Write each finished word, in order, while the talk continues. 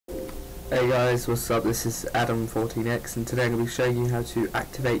Hey guys, what's up? This is Adam14X, and today I'm going to be showing you how to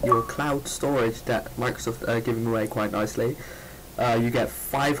activate your cloud storage that Microsoft are giving away quite nicely. You get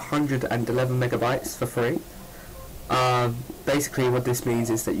 511 megabytes for free. Basically what this means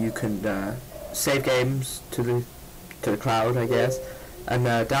is that you can save games to the cloud, I guess, and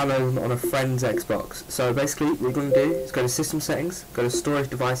download them on a friend's Xbox. So basically what you're going to do is go to System Settings, go to Storage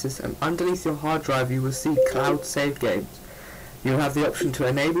Devices, and underneath your hard drive you will see Cloud Save Games. You'll have the option to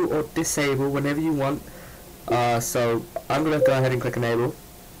enable or disable whenever you want. So I'm going to go ahead and click enable,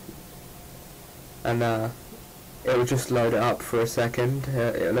 and it will just load it up for a second.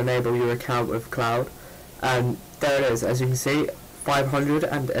 It'll enable your account with cloud, and there it is. As you can see,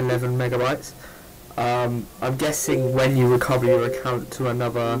 511 megabytes. I'm guessing when you recover your account to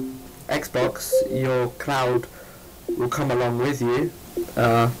another Xbox, your cloud will come along with you.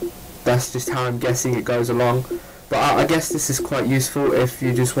 That's just how I'm guessing it goes along. But I guess this is quite useful if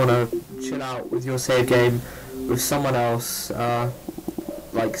you just want to chill out with your save game with someone else,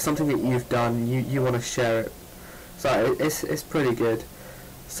 like something that you've done, you want to share it. So it's pretty good.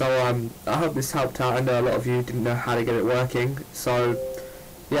 So I hope this helped out. I know a lot of you didn't know how to get it working. So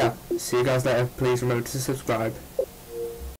yeah, see you guys later. Please remember to subscribe.